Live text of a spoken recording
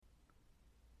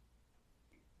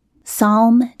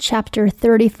Psalm chapter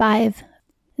 35.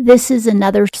 This is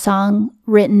another song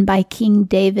written by King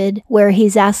David where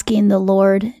he's asking the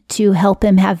Lord to help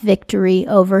him have victory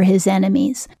over his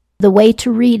enemies. The way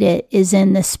to read it is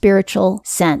in the spiritual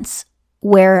sense,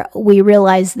 where we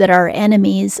realize that our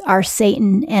enemies are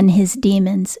Satan and his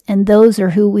demons, and those are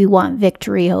who we want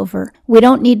victory over. We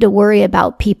don't need to worry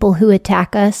about people who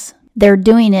attack us. They're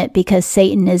doing it because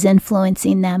Satan is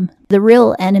influencing them. The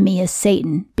real enemy is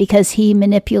Satan because he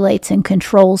manipulates and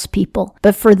controls people.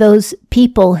 But for those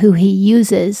people who he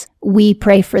uses, we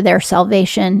pray for their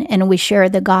salvation and we share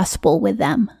the gospel with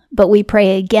them. But we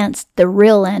pray against the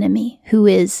real enemy, who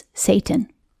is Satan.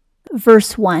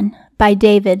 Verse 1. By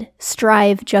David,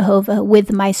 strive, Jehovah,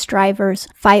 with my strivers,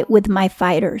 fight with my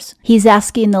fighters. He's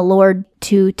asking the Lord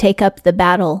to take up the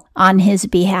battle on his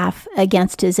behalf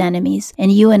against his enemies.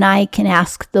 And you and I can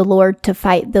ask the Lord to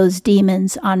fight those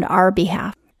demons on our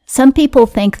behalf. Some people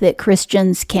think that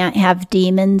Christians can't have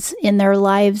demons in their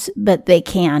lives, but they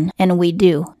can, and we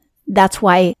do. That's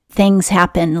why things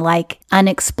happen like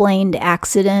unexplained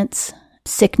accidents,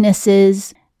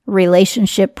 sicknesses,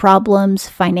 relationship problems,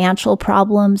 financial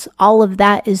problems. All of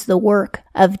that is the work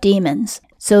of demons.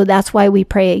 So that's why we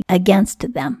pray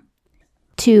against them.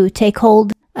 2, take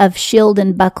hold of shield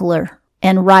and buckler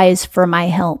and rise for my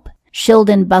help. Shield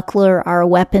and buckler are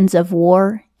weapons of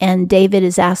war, and David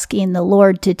is asking the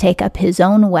Lord to take up his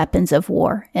own weapons of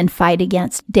war and fight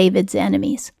against David's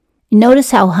enemies.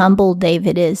 Notice how humble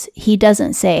David is. He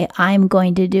doesn't say, I'm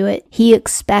going to do it. He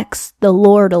expects the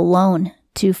Lord alone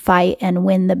to fight and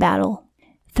win the battle.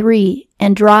 3,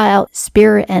 and draw out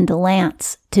spear and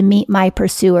lance to meet my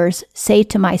pursuers. Say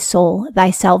to my soul,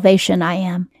 thy salvation I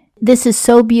am. This is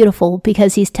so beautiful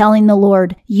because he's telling the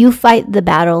Lord, you fight the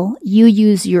battle, you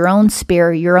use your own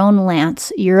spear, your own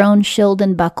lance, your own shield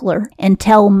and buckler, and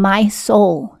tell my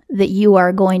soul that you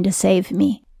are going to save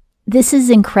me. This is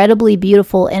incredibly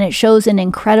beautiful, and it shows an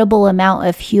incredible amount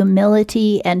of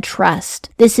humility and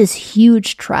trust. This is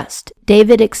huge trust.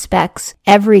 David expects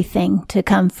everything to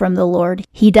come from the Lord.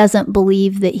 He doesn't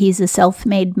believe that he's a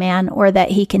self-made man or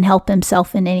that he can help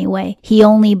himself in any way. He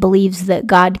only believes that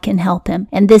God can help him,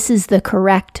 and this is the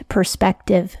correct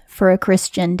perspective for a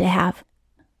Christian to have.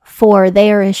 4,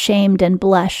 they are ashamed and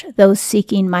blush, those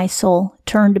seeking my soul,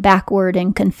 turned backward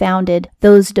and confounded,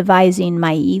 those devising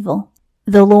my evil.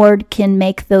 The Lord can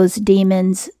make those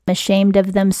demons ashamed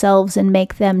of themselves and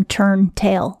make them turn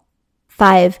tail.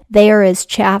 5, they are as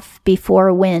chaff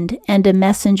before wind, and a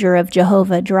messenger of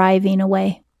Jehovah driving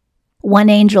away. One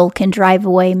angel can drive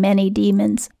away many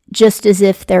demons, just as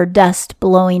if they're dust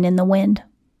blowing in the wind.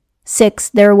 6,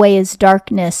 their way is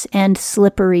darkness and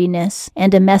slipperiness,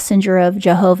 and a messenger of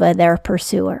Jehovah their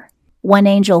pursuer. One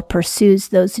angel pursues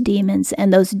those demons,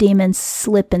 and those demons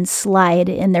slip and slide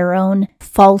in their own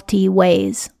faulty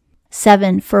ways.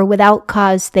 7, for without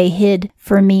cause they hid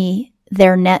for me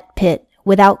their net pit.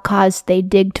 Without cause they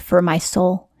digged for my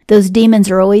soul. Those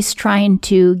demons are always trying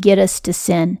to get us to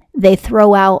sin. They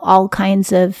throw out all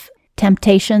kinds of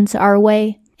temptations our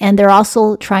way, and they're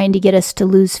also trying to get us to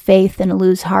lose faith and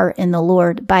lose heart in the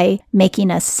Lord by making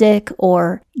us sick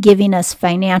or giving us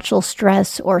financial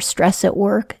stress or stress at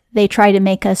work. They try to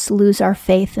make us lose our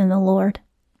faith in the Lord.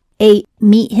 8,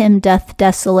 meet him doth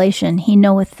desolation, he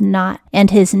knoweth not, and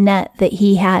his net that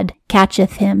he had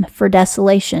catcheth him for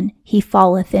desolation, he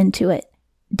falleth into it.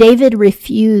 David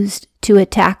refused to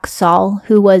attack Saul,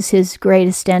 who was his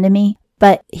greatest enemy,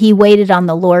 but he waited on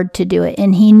the Lord to do it,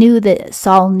 and he knew that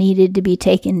Saul needed to be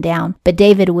taken down, but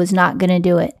David was not going to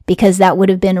do it, because that would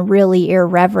have been really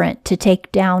irreverent to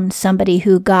take down somebody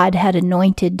who God had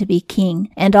anointed to be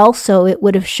king, and also it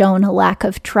would have shown a lack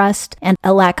of trust and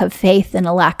a lack of faith and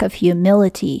a lack of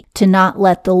humility to not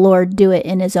let the Lord do it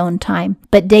in his own time.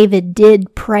 But David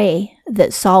did pray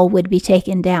that Saul would be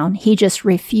taken down. He just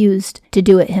refused to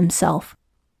do it himself.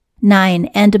 9,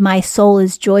 and my soul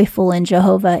is joyful in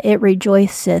Jehovah, it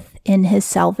rejoiceth in his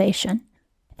salvation.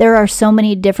 There are so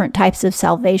many different types of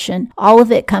salvation. All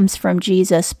of it comes from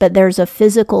Jesus, but there's a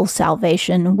physical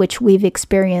salvation, which we've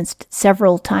experienced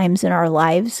several times in our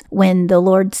lives when the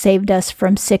Lord saved us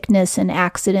from sickness and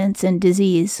accidents and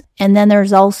disease. And then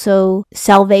there's also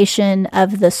salvation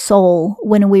of the soul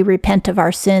when we repent of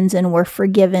our sins and we're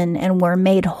forgiven and we're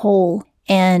made whole.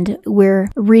 And we're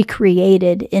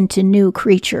recreated into new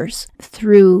creatures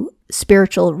through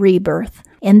spiritual rebirth.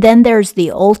 And then there's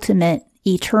the ultimate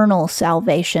eternal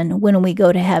salvation when we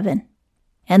go to heaven.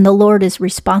 And the Lord is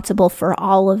responsible for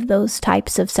all of those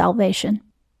types of salvation.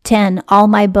 10, all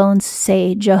my bones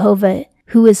say, Jehovah,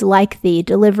 who is like thee,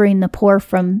 delivering the poor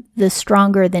from the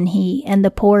stronger than he, and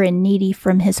the poor and needy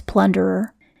from his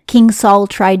plunderer. King Saul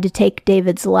tried to take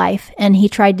David's life, and he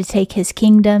tried to take his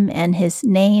kingdom and his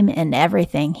name and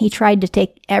everything. He tried to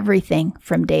take everything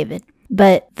from David.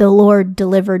 But the Lord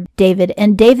delivered David.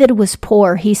 And David was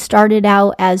poor. He started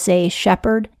out as a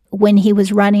shepherd. When he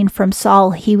was running from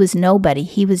Saul, he was nobody.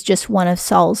 He was just one of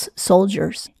Saul's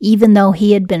soldiers. Even though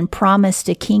he had been promised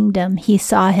a kingdom, he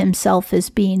saw himself as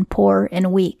being poor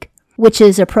and weak, which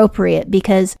is appropriate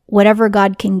because whatever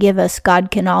God can give us,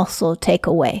 God can also take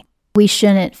away. We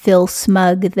shouldn't feel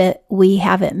smug that we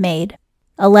have it made.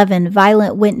 11.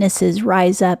 Violent witnesses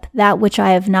rise up. That which I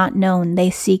have not known, they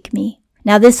seek me.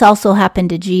 Now this also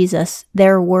happened to Jesus.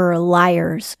 There were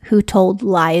liars who told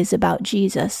lies about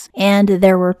Jesus, and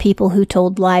there were people who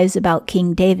told lies about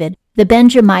King David. The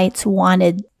Benjamites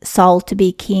wanted Saul to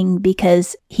be king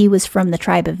because he was from the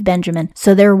tribe of Benjamin.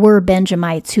 So there were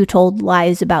Benjamites who told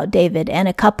lies about David, and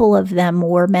a couple of them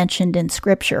were mentioned in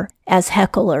Scripture as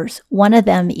hecklers. One of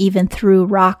them even threw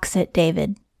rocks at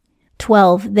David.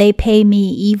 12. They pay me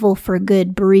evil for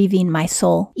good, bereaving my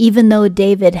soul. Even though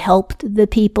David helped the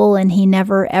people and he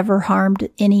never ever harmed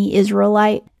any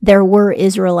Israelite, there were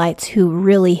Israelites who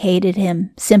really hated him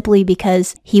simply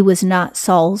because he was not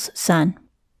Saul's son.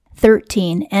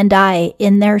 13. And I,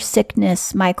 in their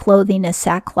sickness, my clothing is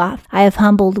sackcloth. I have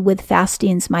humbled with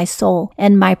fastings my soul,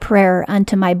 and my prayer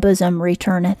unto my bosom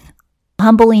returneth.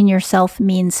 Humbling yourself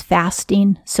means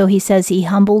fasting, so he says he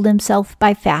humbled himself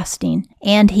by fasting,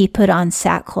 and he put on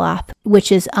sackcloth,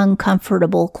 which is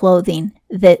uncomfortable clothing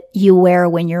that you wear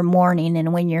when you're mourning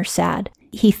and when you're sad.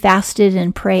 He fasted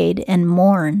and prayed and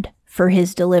mourned for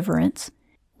his deliverance.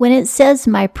 When it says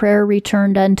my prayer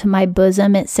returned unto my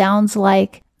bosom, it sounds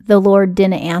like the Lord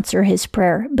didn't answer his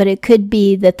prayer, but it could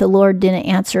be that the Lord didn't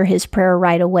answer his prayer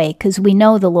right away, because we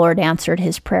know the Lord answered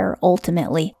his prayer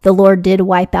ultimately. The Lord did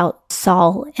wipe out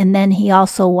Saul, and then he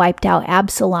also wiped out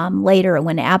Absalom later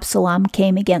when Absalom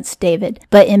came against David.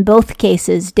 But in both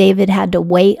cases, David had to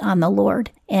wait on the Lord,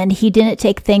 and he didn't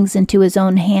take things into his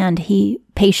own hand. He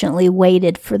patiently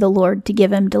waited for the Lord to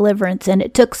give him deliverance, and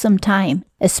it took some time,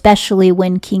 especially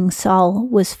when King Saul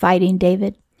was fighting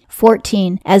David.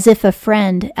 14. As if a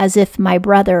friend, as if my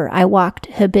brother, I walked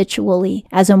habitually,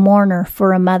 as a mourner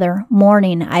for a mother,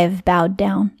 mourning I have bowed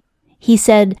down. He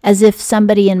said, as if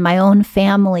somebody in my own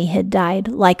family had died,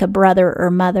 like a brother or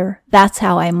mother. That's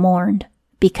how I mourned,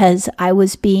 because I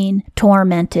was being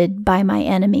tormented by my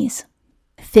enemies.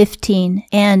 15.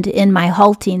 And in my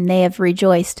halting they have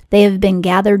rejoiced. They have been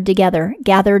gathered together.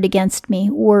 Gathered against me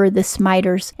were the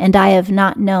smiters, and I have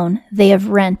not known. They have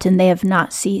rent, and they have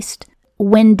not ceased.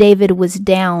 When David was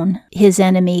down, his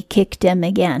enemy kicked him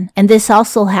again. And this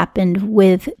also happened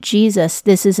with Jesus.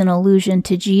 This is an allusion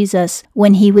to Jesus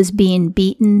when he was being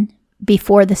beaten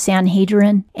before the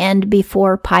Sanhedrin and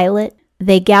before Pilate.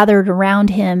 They gathered around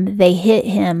him, they hit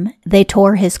him, they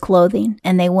tore his clothing,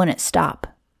 and they wouldn't stop.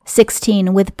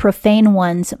 16. With profane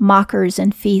ones, mockers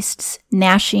and feasts,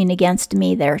 gnashing against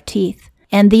me their teeth.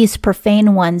 And these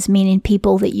profane ones, meaning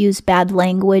people that use bad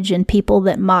language and people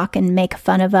that mock and make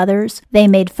fun of others, they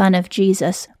made fun of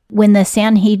Jesus. When the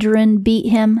Sanhedrin beat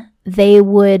him, they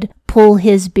would pull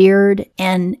his beard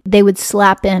and they would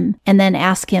slap him and then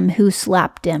ask him who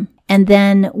slapped him. And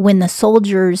then when the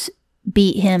soldiers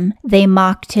beat him, they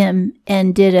mocked him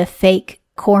and did a fake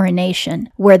coronation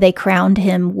where they crowned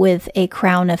him with a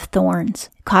crown of thorns,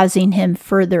 causing him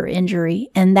further injury,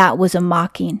 and that was a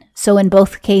mocking. So in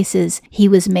both cases, he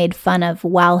was made fun of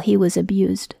while he was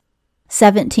abused.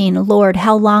 17. Lord,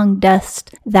 how long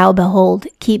dost thou behold?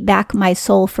 Keep back my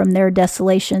soul from their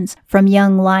desolations, from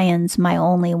young lions, my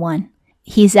only one.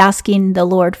 He's asking the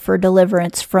Lord for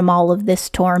deliverance from all of this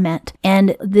torment.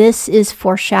 And this is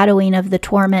foreshadowing of the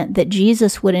torment that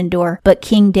Jesus would endure, but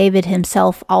King David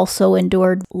himself also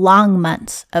endured long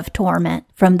months of torment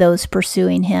from those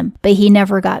pursuing him. But he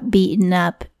never got beaten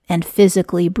up and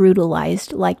physically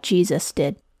brutalized like Jesus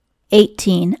did.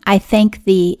 18. I thank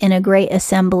thee in a great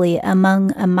assembly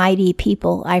among a mighty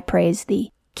people I praise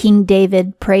thee. King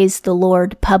David praised the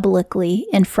Lord publicly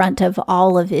in front of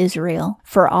all of Israel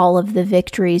for all of the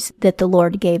victories that the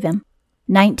Lord gave him.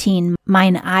 19.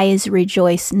 Mine eyes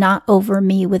rejoice not over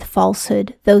me with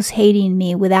falsehood. Those hating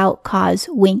me without cause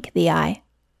wink the eye.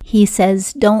 He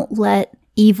says, don't let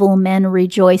evil men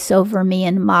rejoice over me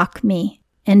and mock me,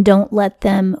 and don't let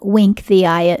them wink the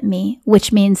eye at me,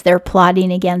 which means they're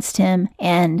plotting against him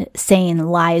and saying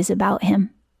lies about him.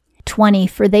 20.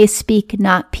 For they speak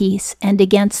not peace, and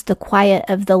against the quiet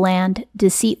of the land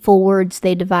deceitful words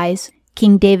they devise.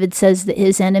 King David says that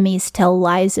his enemies tell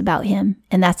lies about him,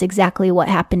 and that's exactly what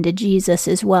happened to Jesus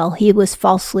as well. He was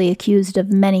falsely accused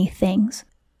of many things.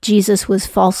 Jesus was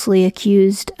falsely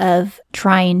accused of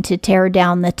trying to tear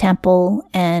down the temple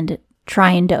and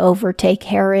trying to overtake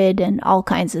Herod and all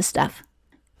kinds of stuff.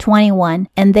 21,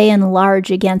 and they enlarge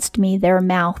against me their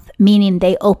mouth, meaning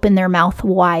they open their mouth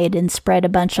wide and spread a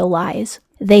bunch of lies.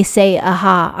 They say,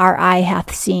 aha, our eye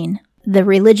hath seen. The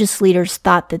religious leaders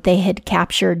thought that they had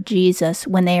captured Jesus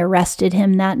when they arrested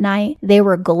him that night. They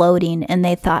were gloating and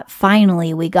they thought,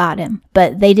 finally we got him.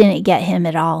 But they didn't get him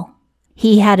at all.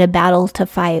 He had a battle to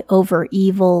fight over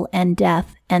evil and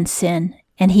death and sin,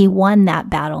 and he won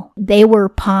that battle. They were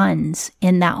pawns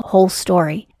in that whole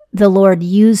story. The Lord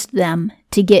used them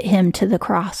to get him to the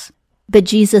cross. But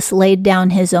Jesus laid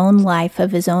down his own life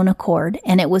of his own accord,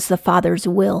 and it was the Father's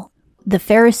will. The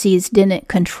Pharisees didn't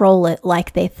control it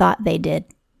like they thought they did.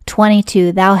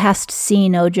 22, thou hast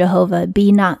seen, O Jehovah,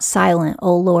 be not silent,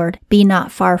 O Lord, be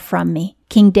not far from me.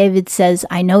 King David says,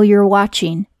 I know you're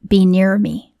watching, be near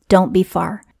me, don't be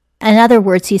far. In other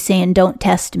words, he's saying, don't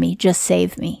test me, just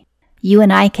save me. You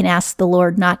and I can ask the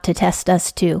Lord not to test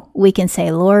us too. We can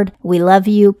say, Lord, we love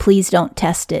you. Please don't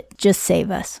test it. Just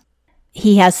save us.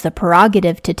 He has the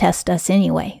prerogative to test us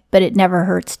anyway, but it never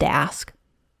hurts to ask.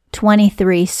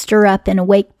 23, stir up and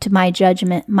awake to my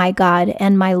judgment, my God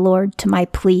and my Lord, to my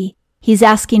plea. He's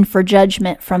asking for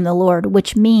judgment from the Lord,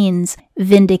 which means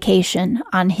vindication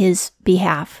on his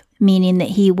behalf, meaning that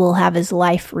he will have his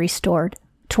life restored.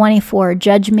 24,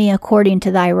 judge me according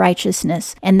to thy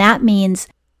righteousness. And that means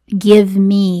give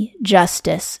me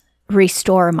justice,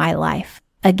 restore my life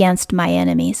against my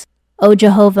enemies. O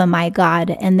Jehovah, my God,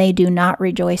 and they do not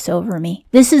rejoice over me.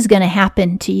 This is going to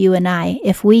happen to you and I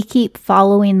if we keep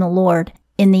following the Lord.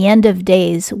 In the end of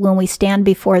days, when we stand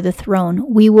before the throne,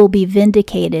 we will be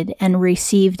vindicated and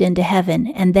received into heaven,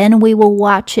 and then we will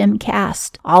watch him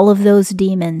cast all of those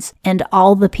demons and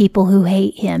all the people who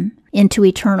hate him into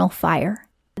eternal fire.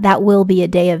 That will be a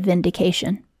day of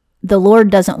vindication. The Lord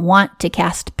doesn't want to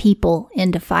cast people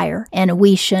into fire, and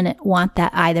we shouldn't want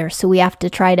that either. So we have to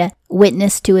try to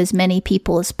witness to as many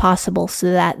people as possible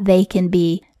so that they can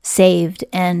be saved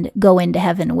and go into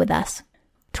heaven with us.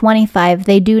 25,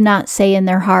 they do not say in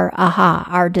their heart, aha,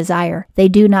 our desire. They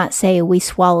do not say, we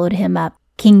swallowed him up.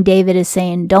 King David is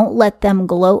saying, don't let them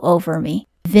gloat over me.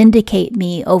 Vindicate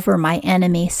me over my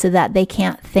enemy so that they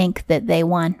can't think that they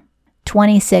won.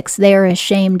 26, they are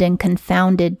ashamed and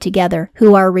confounded together,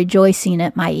 who are rejoicing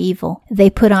at my evil. They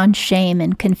put on shame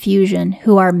and confusion,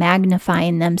 who are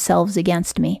magnifying themselves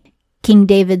against me. King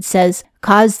David says,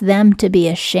 cause them to be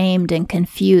ashamed and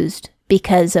confused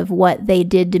because of what they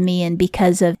did to me and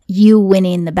because of you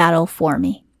winning the battle for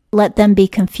me. Let them be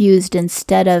confused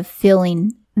instead of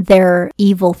feeling their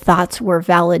evil thoughts were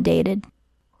validated.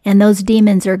 And those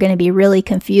demons are going to be really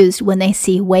confused when they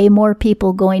see way more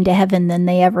people going to heaven than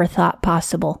they ever thought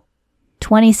possible.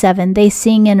 27, they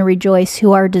sing and rejoice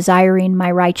who are desiring my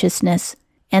righteousness.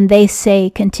 And they say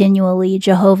continually,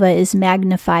 Jehovah is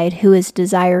magnified who is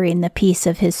desiring the peace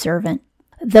of his servant.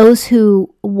 Those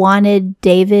who wanted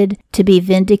David to be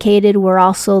vindicated were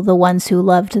also the ones who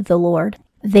loved the Lord.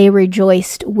 They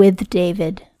rejoiced with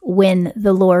David when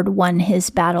the Lord won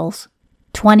his battles.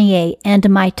 28, and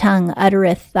my tongue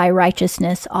uttereth thy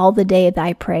righteousness all the day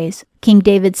thy praise. King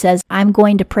David says, I'm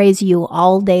going to praise you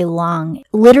all day long.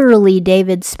 Literally,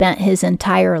 David spent his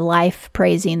entire life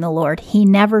praising the Lord. He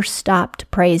never stopped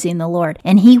praising the Lord.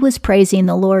 And he was praising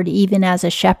the Lord even as a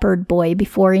shepherd boy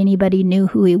before anybody knew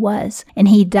who he was. And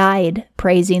he died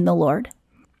praising the Lord.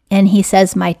 And he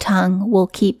says, my tongue will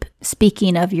keep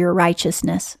speaking of your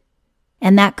righteousness.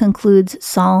 And that concludes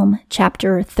Psalm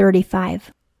chapter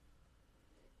 35.